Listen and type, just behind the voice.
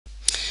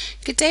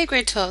Good day,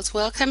 grade 12s.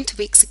 Welcome to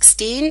week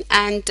 16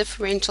 and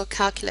differential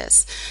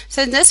calculus.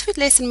 So in this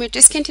lesson, we're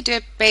just going to do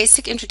a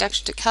basic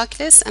introduction to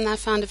calculus, and I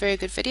found a very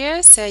good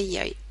video. So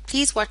yeah,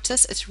 please watch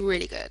this. It's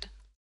really good.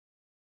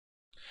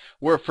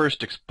 We're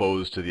first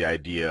exposed to the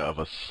idea of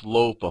a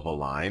slope of a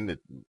line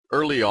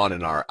early on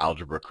in our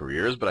algebra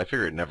careers, but I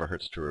figure it never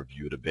hurts to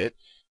review it a bit.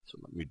 So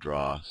let me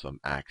draw some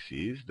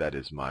axes. That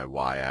is my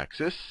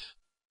y-axis.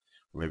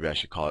 Or maybe I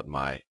should call it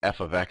my f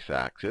of x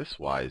axis.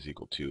 Y is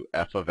equal to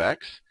f of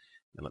x.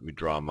 And let me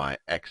draw my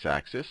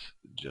x-axis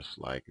just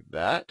like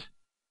that.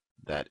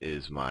 That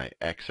is my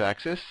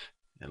x-axis.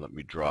 And let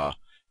me draw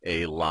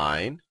a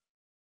line.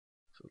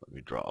 So let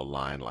me draw a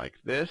line like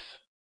this.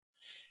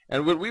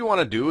 And what we want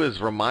to do is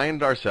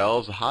remind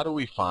ourselves, how do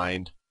we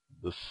find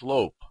the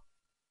slope?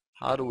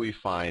 How do we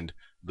find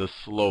the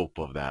slope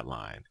of that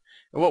line?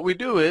 And what we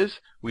do is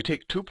we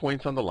take 2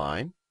 points on the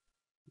line.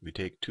 We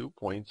take 2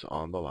 points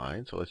on the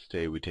line. So let's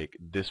say we take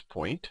this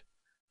point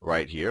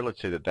right here.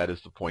 Let's say that that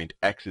is the point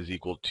x is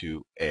equal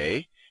to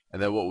a.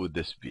 And then what would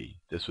this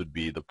be? This would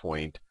be the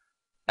point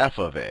f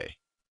of a,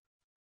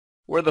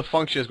 where the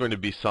function is going to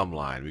be some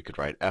line. We could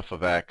write f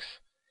of x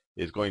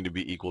is going to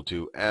be equal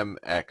to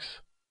mx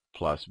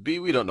plus b.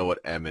 We don't know what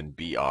m and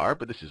b are,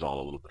 but this is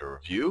all a little bit of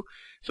review.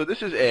 So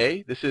this is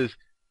a,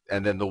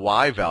 and then the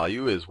y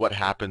value is what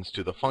happens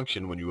to the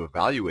function when you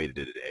evaluated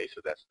it at a. So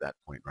that's that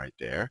point right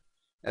there.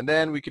 And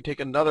then we could take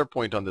another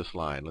point on this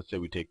line. Let's say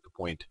we take the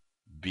point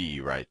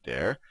b right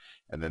there.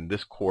 And then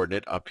this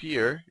coordinate up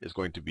here is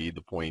going to be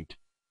the point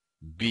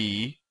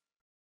b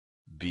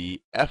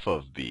f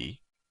of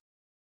b,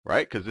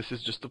 right? Because this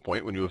is just the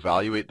point when you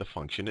evaluate the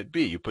function at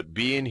b. You put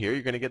b in here,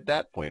 you're going to get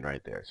that point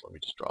right there. So let me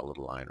just draw a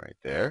little line right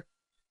there.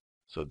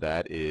 So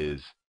that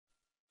is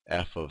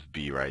f of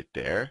b right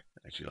there.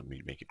 Actually, let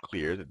me make it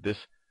clear that this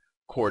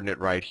coordinate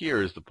right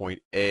here is the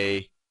point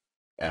a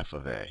f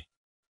of a.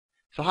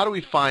 So how do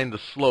we find the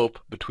slope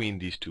between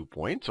these 2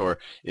 points, or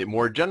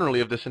more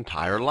generally of this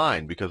entire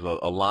line? Because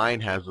a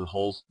line has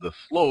the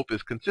slope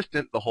is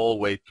consistent the whole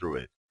way through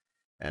it.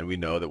 And we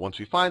know that once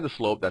we find the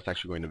slope, that's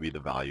actually going to be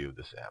the value of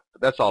this f.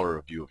 But that's all a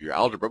review of your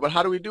algebra. But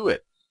how do we do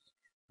it?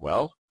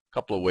 Well, a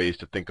couple of ways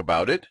to think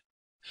about it.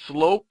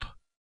 Slope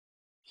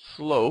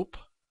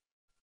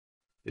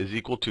is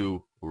equal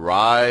to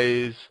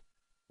rise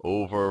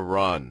over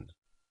run.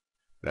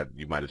 That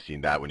you might have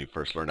seen that when you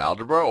first learned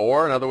algebra.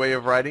 Or another way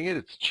of writing it,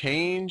 it's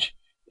change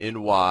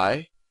in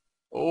y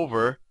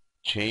over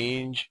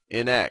change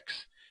in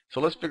x.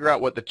 So let's figure out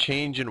what the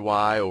change in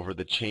y over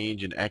the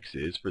change in x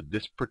is for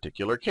this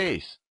particular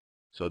case.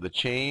 So the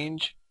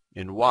change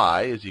in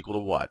y is equal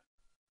to what?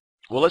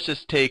 Well, let's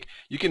just take,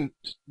 you can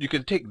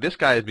take this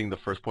guy as being the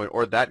first point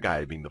or that guy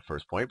as being the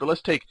first point. But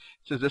let's take,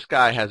 since this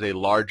guy has a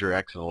larger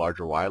x and a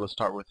larger y, let's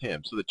start with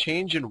him. So the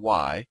change in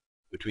y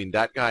between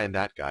that guy and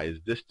that guy is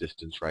this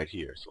distance right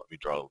here. So let me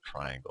draw a little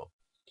triangle.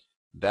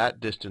 That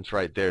distance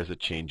right there is a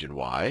change in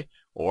y.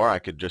 Or I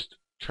could just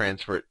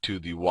transfer it to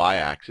the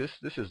y-axis.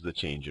 This is the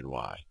change in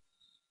y.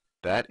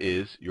 That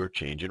is your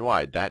change in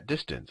y, that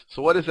distance.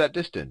 So what is that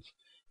distance?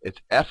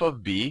 It's f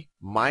of b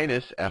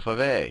minus f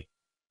of a.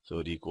 So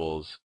it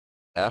equals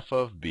f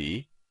of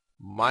b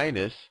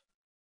minus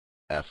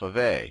f of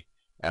a.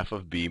 F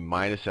of b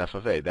minus f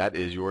of a. That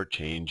is your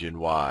change in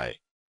y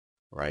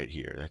right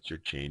here. That's your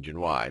change in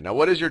y. Now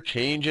what is your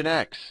change in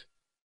x?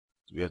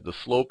 We have the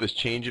slope is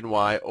change in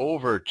y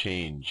over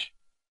change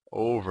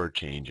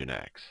in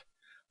x.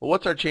 Well,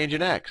 what's our change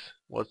in x?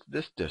 Well, it's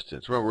this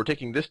distance. Remember, we're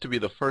taking this to be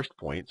the first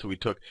point, so we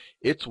took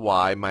its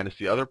y minus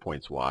the other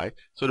point's y.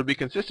 So to be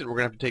consistent, we're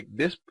going to have to take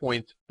this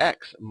point's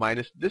x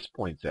minus this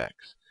point's x.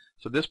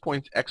 So this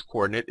point's x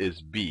coordinate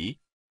is b.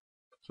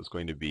 So it's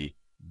going to be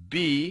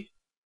b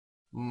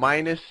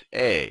minus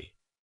a.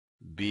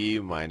 B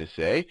minus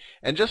a.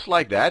 And just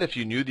like that, if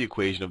you knew the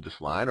equation of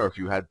this line, or if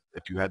you had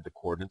the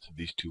coordinates of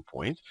these 2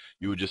 points,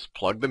 you would just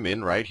plug them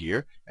in right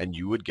here, and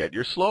you would get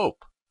your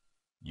slope.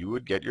 You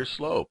would get your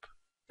slope.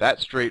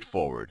 That's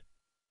straightforward.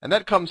 And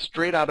that comes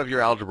straight out of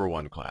your Algebra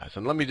 1 class.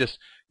 And let me just,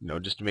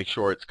 just to make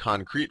sure it's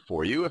concrete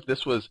for you, if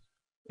this was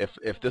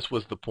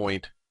the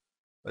point,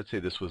 let's say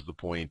this was the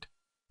point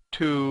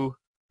 2,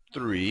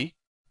 3,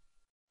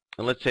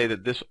 and let's say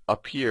that this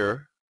up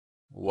here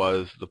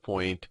was the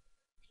point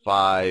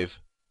 5,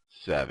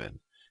 7.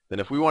 Then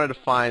if we wanted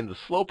to find the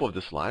slope of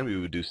this line, we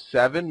would do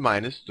 7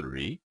 minus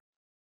 3.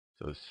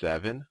 So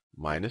 7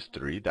 minus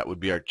 3, that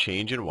would be our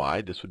change in y.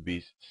 This would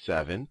be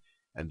 7,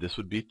 and this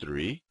would be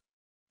 3.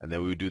 And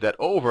then we would do that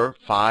over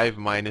 5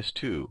 minus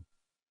 2.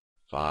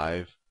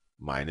 5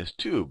 minus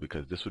 2,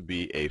 because this would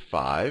be a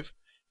 5,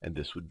 and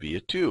this would be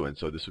a 2. And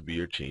so this would be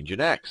your change in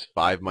x,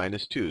 5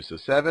 minus 2. So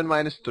 7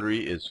 minus 3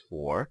 is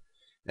 4,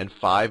 and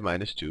 5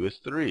 minus 2 is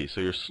 3. So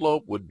your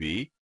slope would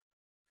be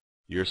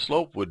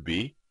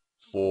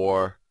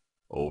 4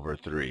 over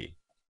 3.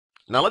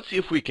 Now let's see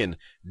if we can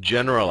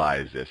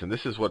generalize this. And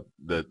this is what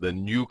the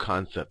new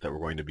concept that we're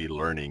going to be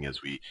learning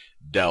as we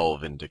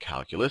delve into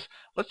calculus.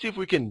 Let's see if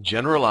we can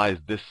generalize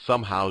this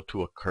somehow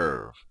to a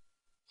curve.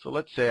 So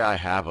let's say I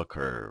have a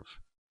curve.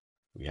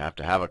 We have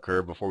to have a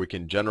curve before we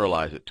can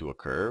generalize it to a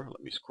curve.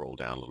 Let me scroll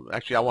down a little bit.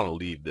 Actually, I want to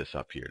leave this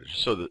up here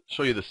just so that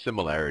show you the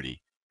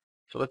similarity.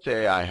 So let's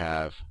say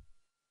I'll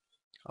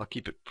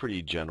keep it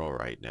pretty general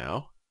right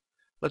now.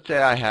 Let's say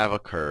I have a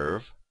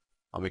curve.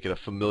 I'll make it a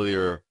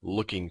familiar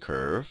looking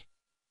curve.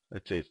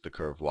 Let's say it's the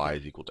curve y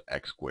is equal to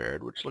x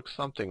squared, which looks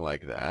something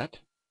like that.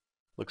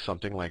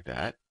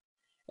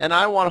 And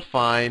I want to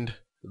find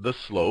the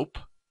slope.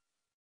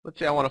 Let's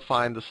say I want to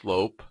find the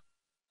slope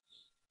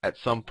at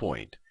some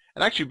point.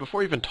 And actually,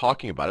 before even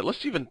talking about it,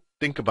 let's even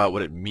think about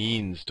what it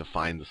means to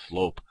find the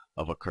slope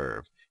of a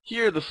curve.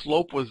 Here, the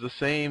slope was the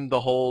same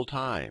the whole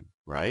time,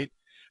 right?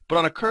 But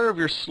on a curve,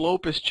 your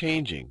slope is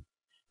changing.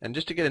 And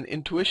just to get an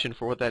intuition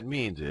for what that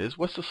means is,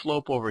 what's the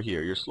slope over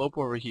here? Your slope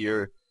over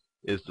here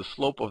is the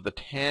slope of the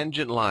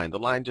tangent line. The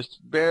line just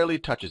barely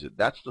touches it.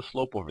 That's the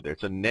slope over there.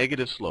 It's a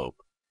negative slope.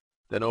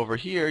 Then over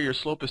here, your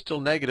slope is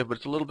still negative, but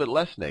it's a little bit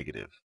less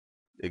negative.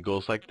 It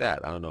goes like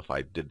that. I don't know if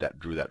I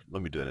drew that.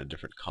 Let me do it in a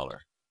different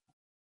color.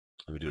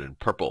 Let me do it in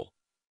purple.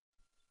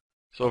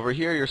 So over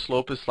here, your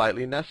slope is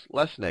slightly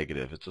less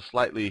negative. It's a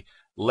slightly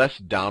less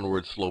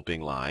downward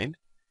sloping line.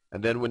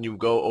 And then when you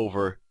go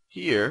over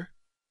here,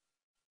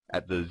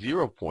 at the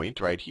 0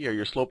 point right here,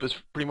 your slope is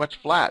pretty much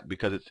flat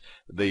because it's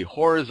the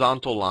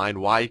horizontal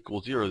line y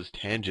equals 0 is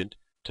tangent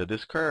to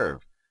this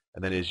curve.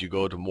 And then as you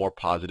go to more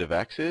positive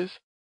x's,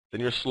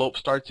 then your slope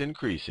starts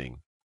increasing.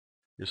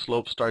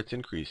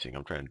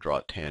 I'm trying to draw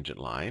a tangent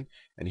line.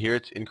 And here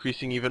it's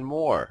increasing even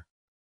more.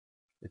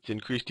 It's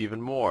increased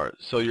even more.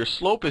 So your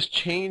slope is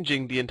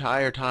changing the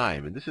entire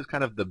time. And this is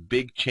kind of the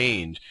big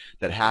change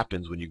that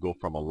happens when you go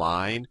from a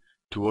line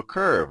to a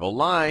curve. A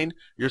line,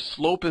 your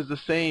slope is the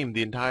same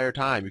the entire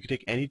time. You can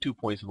take any 2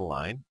 points of the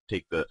line,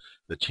 take the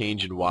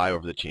change in y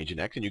over the change in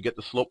x, and you get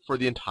the slope for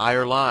the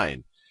entire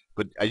line.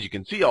 But as you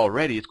can see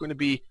already, it's going to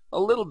be a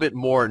little bit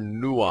more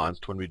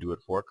nuanced when we do it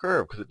for a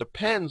curve, because it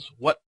depends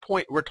what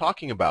point we're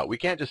talking about. We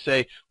can't just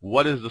say,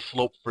 what is the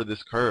slope for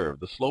this curve?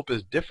 The slope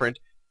is different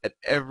at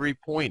every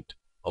point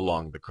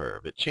along the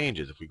curve. It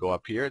changes. If we go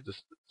up here,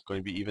 it's going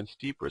to be even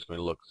steeper. It's going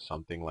to look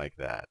something like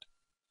that.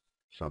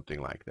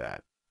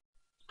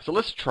 So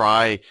let's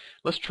try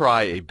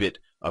a bit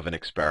of an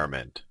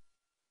experiment.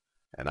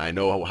 And I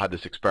know how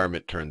this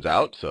experiment turns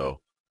out,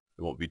 so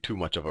it won't be too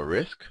much of a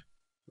risk.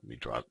 Let me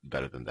draw it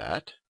better than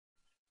that.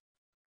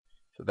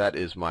 So that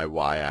is my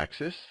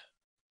y-axis.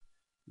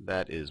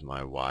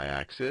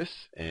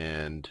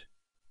 And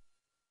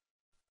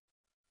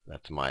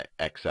that's my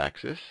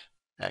x-axis.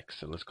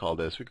 X, and we could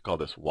call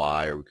this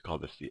y, or we could call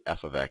this the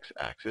f of x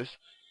axis.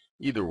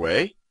 Either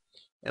way,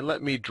 and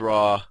let me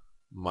draw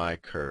my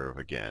curve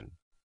again.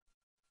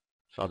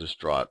 So I'll just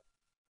draw it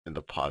in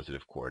the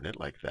positive coordinate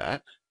like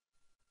that.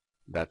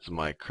 That's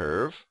my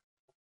curve.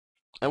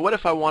 And what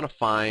if I want to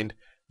find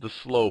the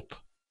slope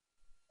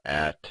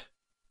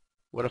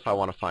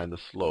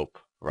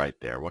right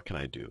there? What can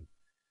I do?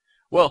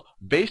 Well,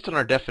 based on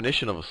our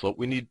definition of a slope,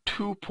 we need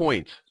 2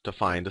 points to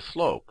find a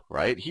slope,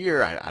 right?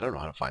 Here, I don't know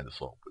how to find the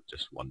slope with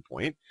just 1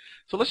 point.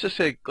 So let's just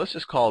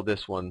call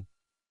this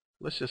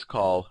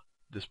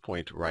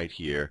point right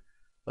here,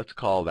 let's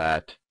call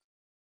that,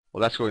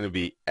 well, that's going to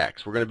be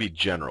x. We're going to be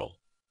general.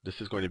 This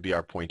is going to be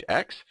our point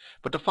x.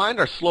 But to find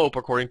our slope,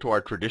 according to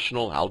our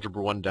traditional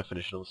Algebra 1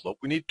 definition of the slope,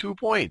 we need 2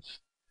 points.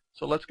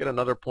 So let's get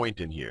another point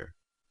in here.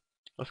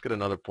 Let's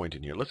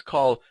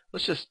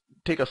just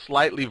take a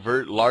slightly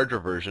larger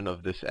version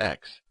of this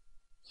x.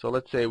 So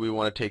let's say we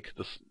want to take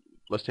this.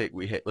 Let's say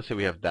we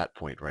have that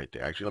point right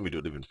there. Actually, let me do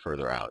it even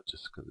further out,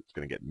 just because it's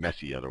going to get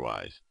messy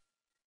otherwise.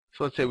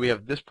 So let's say we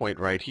have this point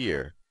right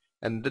here,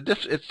 and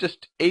it's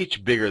just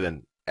h bigger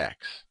than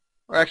x.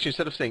 Or actually,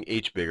 instead of saying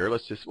h bigger,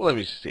 let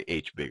me just say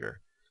h bigger.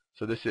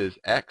 So this is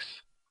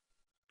x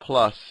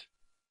plus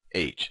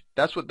h.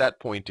 That's what that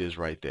point is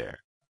right there.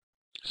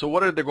 So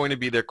what are going to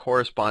be their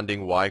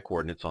corresponding y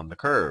coordinates on the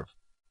curve?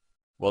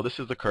 Well, this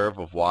is the curve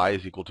of y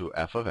is equal to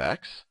f of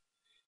x.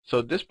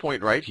 So this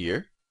point right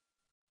here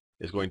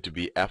is going to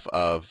be f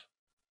of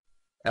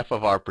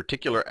our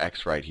particular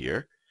x right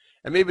here.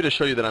 And maybe to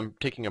show you that I'm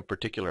taking a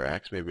particular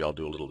x, maybe I'll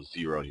do a little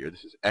 0 here.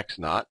 This is x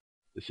naught.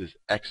 This is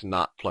x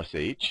naught plus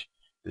h.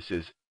 This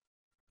is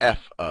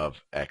f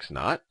of x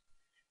naught.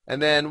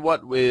 And then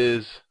what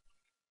is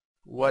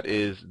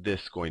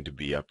this going to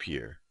be up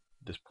here?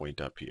 This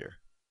point up here.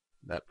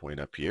 That point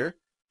up here,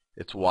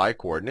 its y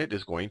coordinate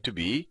is going to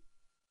be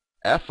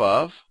f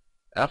of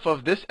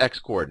this x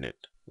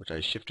coordinate, which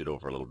I shifted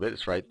over a little bit.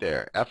 It's right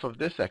there. F of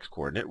this x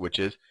coordinate, which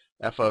is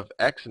f of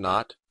x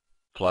naught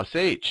plus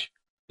h.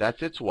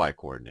 That's its y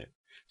coordinate.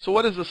 So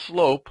what is the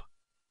slope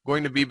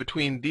going to be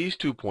between these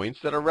 2 points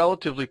that are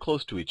relatively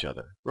close to each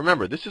other?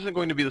 Remember, this isn't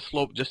going to be the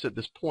slope just at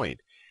this point.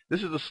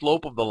 This is the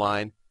slope of the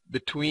line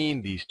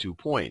between these 2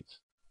 points.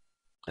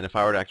 And if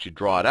I were to actually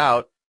draw it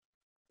out,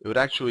 it would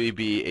actually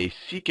be a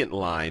secant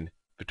line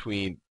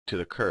to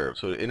the curve.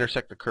 So it would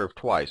intersect the curve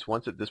twice,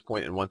 once at this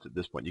point and once at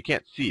this point. You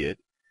can't see it.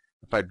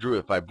 If I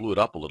blew it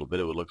up a little bit,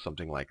 it would look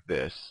something like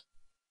this.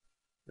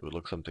 It would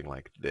look something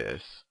like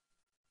this.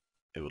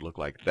 It would look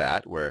like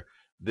that, where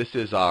this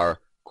is our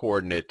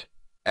coordinate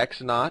x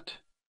naught,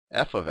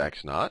 f of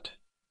x naught.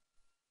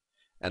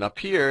 And up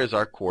here is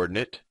our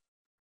coordinate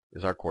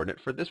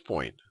for this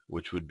point,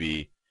 which would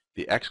be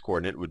the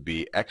x-coordinate would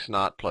be x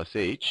naught plus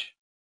h,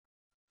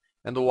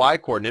 and the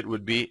y-coordinate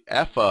would be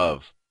f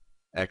of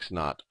x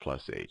naught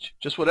plus h.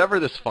 Just whatever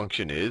this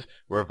function is,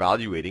 we're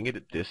evaluating it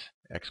at this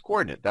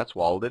x-coordinate. That's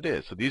all it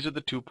is. So these are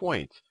the 2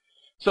 points.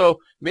 So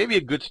maybe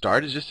a good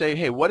start is just say,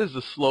 hey, what is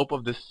the slope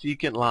of this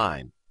secant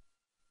line?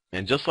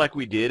 And just like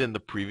we did in the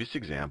previous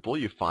example,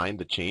 you find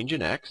the change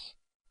in x.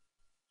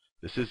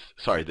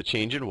 The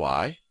change in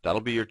y.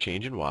 That'll be your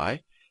change in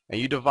y. And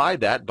you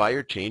divide that by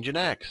your change in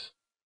x.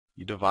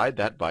 You divide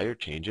that by your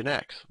change in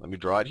x. Let me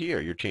draw it here.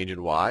 Your change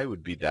in y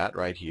would be that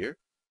right here.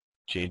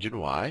 Change in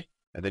y.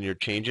 And then your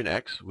change in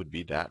x would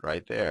be that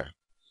right there.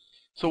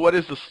 So what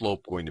is the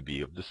slope going to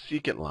be of the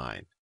secant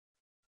line?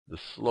 The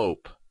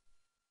slope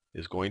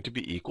is going to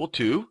be equal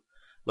to,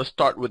 let's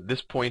start with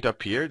this point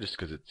up here just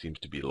because it seems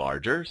to be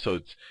larger.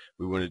 So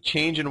we want to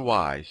change in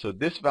y. So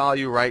this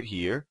value right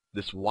here,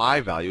 this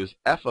y value is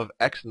f of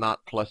x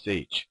naught plus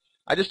h.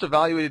 I just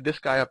evaluated this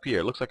guy up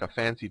here. It looks like a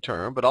fancy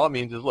term, but all it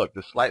means is, look,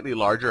 the slightly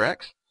larger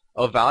x,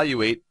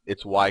 evaluate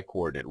its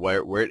y-coordinate,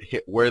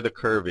 where the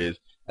curve is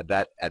at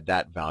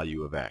that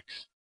value of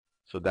x.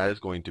 So that is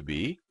going to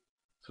be,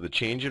 so the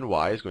change in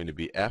y is going to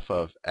be f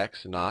of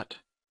x naught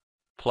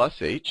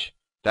plus h.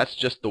 That's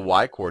just the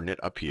y-coordinate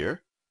up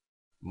here,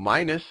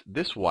 minus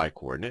this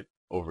y-coordinate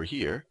over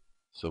here.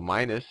 So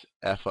minus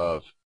f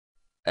of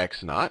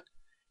x naught,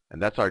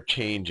 and that's our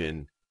change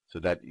in, so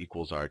that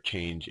equals our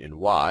change in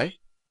y.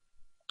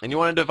 And you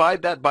want to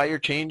divide that by your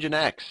change in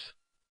x.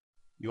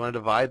 You want to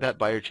divide that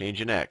by your change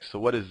in x. So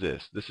what is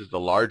this? This is the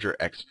larger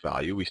x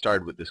value. We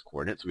started with this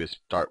coordinate, so we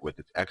start with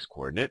its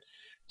x-coordinate.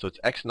 So it's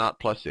x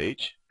naught plus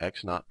h,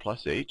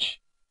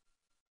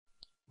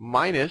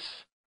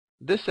 minus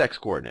this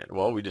x-coordinate.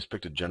 Well, we just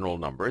picked a general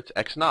number. It's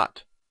x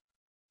naught.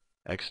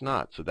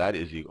 So that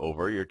is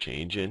over your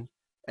change in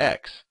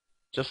x.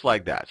 Just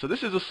like that. So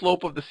this is the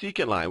slope of the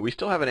secant line. We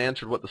still haven't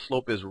answered what the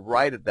slope is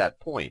right at that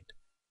point.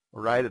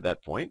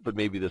 But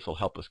maybe this will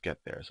help us get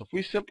there. So if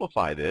we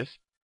simplify this,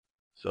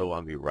 so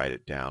let me write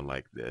it down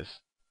like this.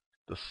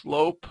 The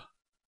slope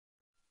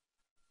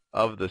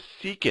of the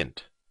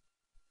secant,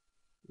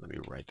 let me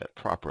write that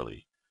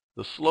properly.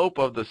 The slope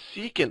of the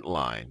secant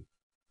line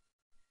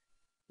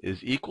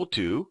is equal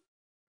to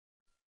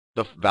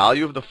the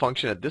value of the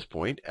function at this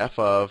point, f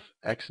of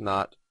x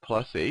naught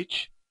plus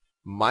h,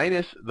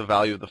 minus the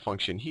value of the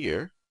function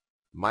here,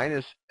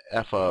 minus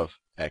f of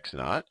x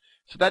naught.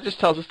 So that just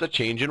tells us the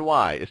change in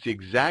y. It's the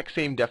exact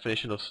same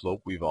definition of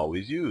slope we've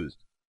always used,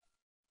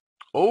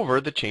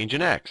 over the change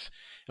in x.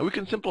 And we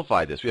can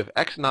simplify this. We have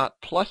x naught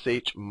plus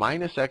h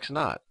minus x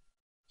naught.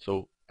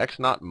 So x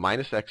naught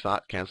minus x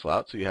naught cancel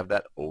out, so you have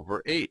that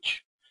over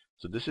h.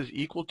 So this is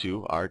equal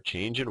to our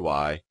change in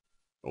y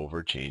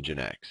over change in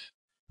x.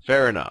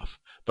 Fair enough.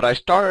 But I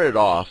started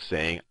off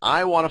saying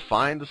I want to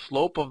find the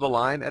slope of the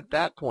line at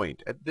that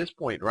point, at this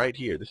point right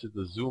here. This is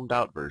the zoomed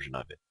out version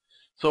of it.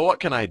 So what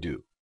can I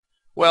do?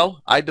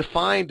 Well, I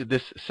defined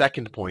this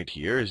second point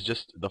here as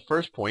just the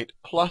first point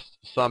plus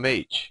some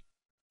h.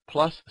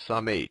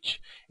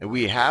 And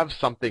we have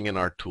something in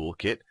our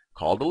toolkit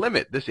called a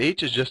limit. This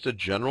h is just a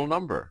general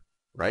number,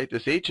 right?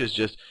 This h is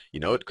just,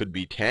 it could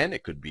be 10,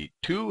 it could be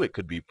 2, it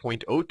could be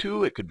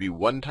 0.02, it could be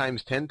 1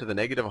 times 10 to the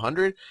negative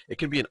 100. It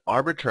can be an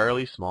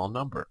arbitrarily small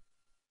number.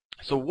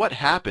 So what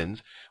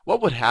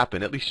would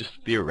happen, at least just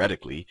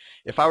theoretically,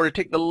 if I were to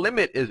take the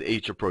limit as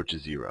h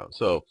approaches 0?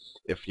 So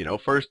if,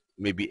 first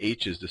maybe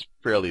h is this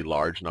fairly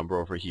large number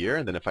over here,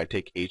 and then if I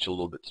take h a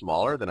little bit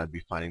smaller, then I'd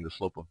be finding the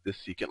slope of this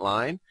secant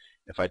line.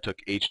 If I took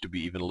h to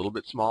be even a little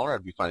bit smaller,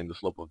 I'd be finding the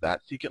slope of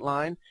that secant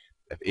line.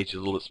 If h is a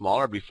little bit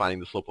smaller, I'd be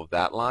finding the slope of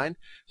that line.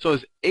 So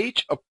as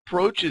h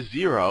approaches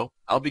 0,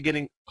 I'll be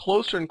getting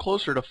closer and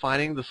closer to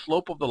finding the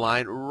slope of the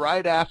line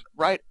right at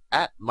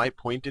my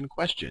point in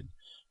question.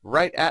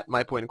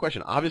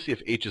 Obviously,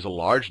 if h is a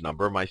large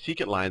number, my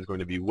secant line is going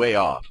to be way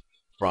off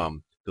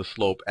from the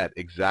slope at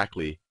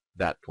exactly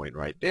that point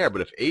right there.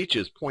 But if h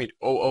is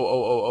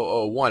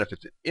 0.000001, if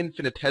it's an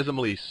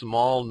infinitesimally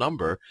small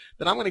number,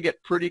 then I'm going to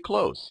get pretty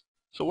close.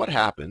 So what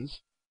happens?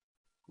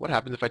 What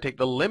happens if I take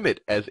the limit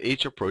as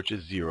h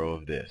approaches 0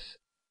 of this?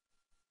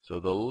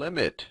 So the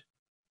limit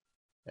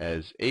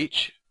as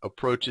h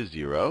approaches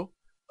 0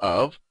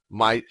 of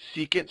my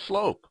secant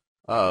slope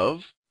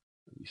of,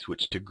 let me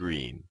switch to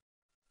green,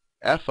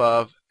 f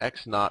of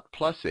x naught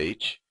plus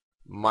h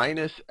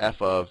minus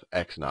f of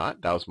x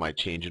naught, that was my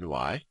change in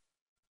y,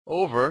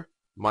 over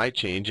my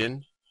change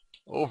in,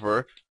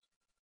 over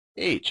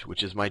h,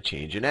 which is my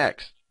change in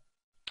x.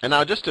 And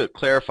now just to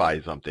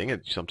clarify something,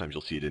 and sometimes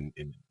you'll see it in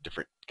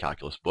different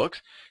calculus books,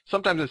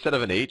 sometimes instead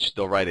of an h,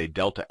 they'll write a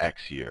delta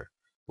x here,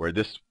 where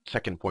this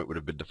second point would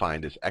have been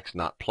defined as x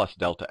naught plus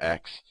delta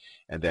x,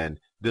 and then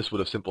this would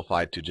have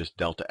simplified to just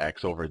delta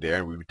x over there,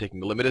 and we would be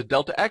taking the limit as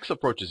delta x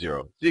approaches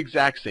 0. It's the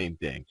exact same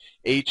thing.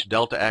 H,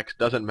 delta x,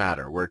 doesn't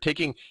matter. We're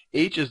taking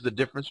h as the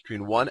difference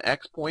between one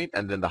x point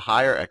and then the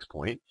higher x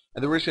point,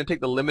 and then we're just going to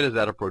take the limit as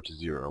that approaches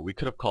 0. We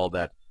could have called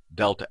that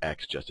delta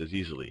x just as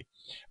easily.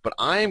 But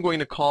I am going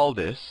to call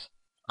this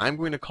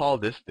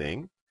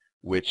thing,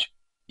 which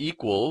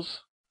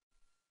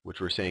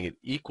we're saying it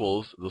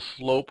equals the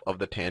slope of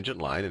the tangent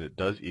line, and it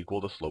does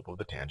equal the slope of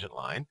the tangent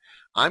line.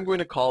 I'm going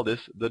to call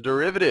this the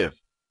derivative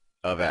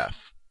of f.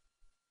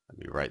 Let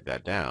me write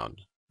that down.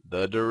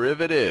 The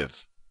derivative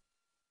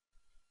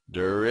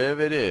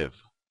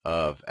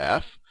of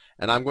f.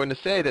 And I'm going to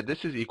say that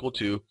this is equal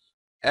to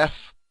f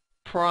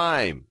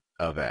prime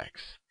of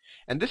x.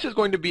 And this is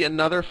going to be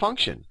another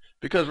function,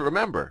 because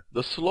remember,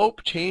 the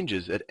slope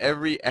changes at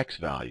every x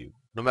value.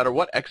 No matter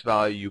what x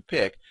value you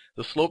pick,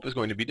 the slope is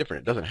going to be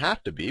different. It doesn't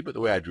have to be, but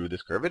the way I drew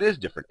this curve, it is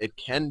different. It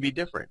can be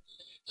different.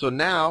 So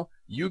now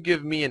you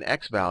give me an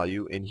x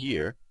value in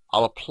here.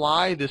 I'll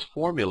apply this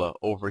formula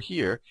over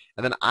here,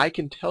 and then I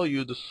can tell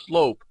you the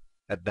slope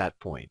at that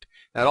point.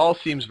 Now, it all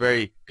seems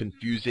very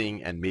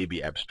confusing and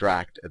maybe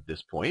abstract at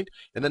this point.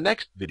 In the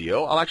next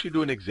video, I'll actually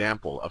do an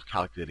example of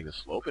calculating a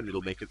slope, and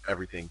it'll make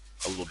everything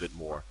a little bit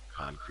more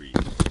concrete.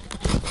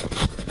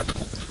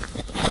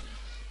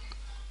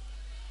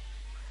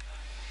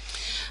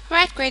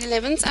 Alright, grade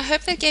 11s, I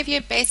hope that gave you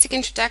a basic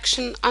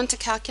introduction onto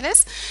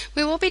calculus.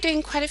 We will be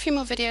doing quite a few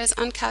more videos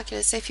on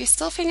calculus, so if you're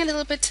still feeling a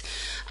little bit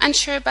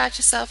unsure about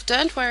yourself,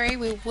 don't worry,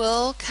 we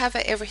will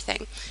cover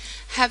everything.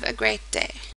 Have a great day.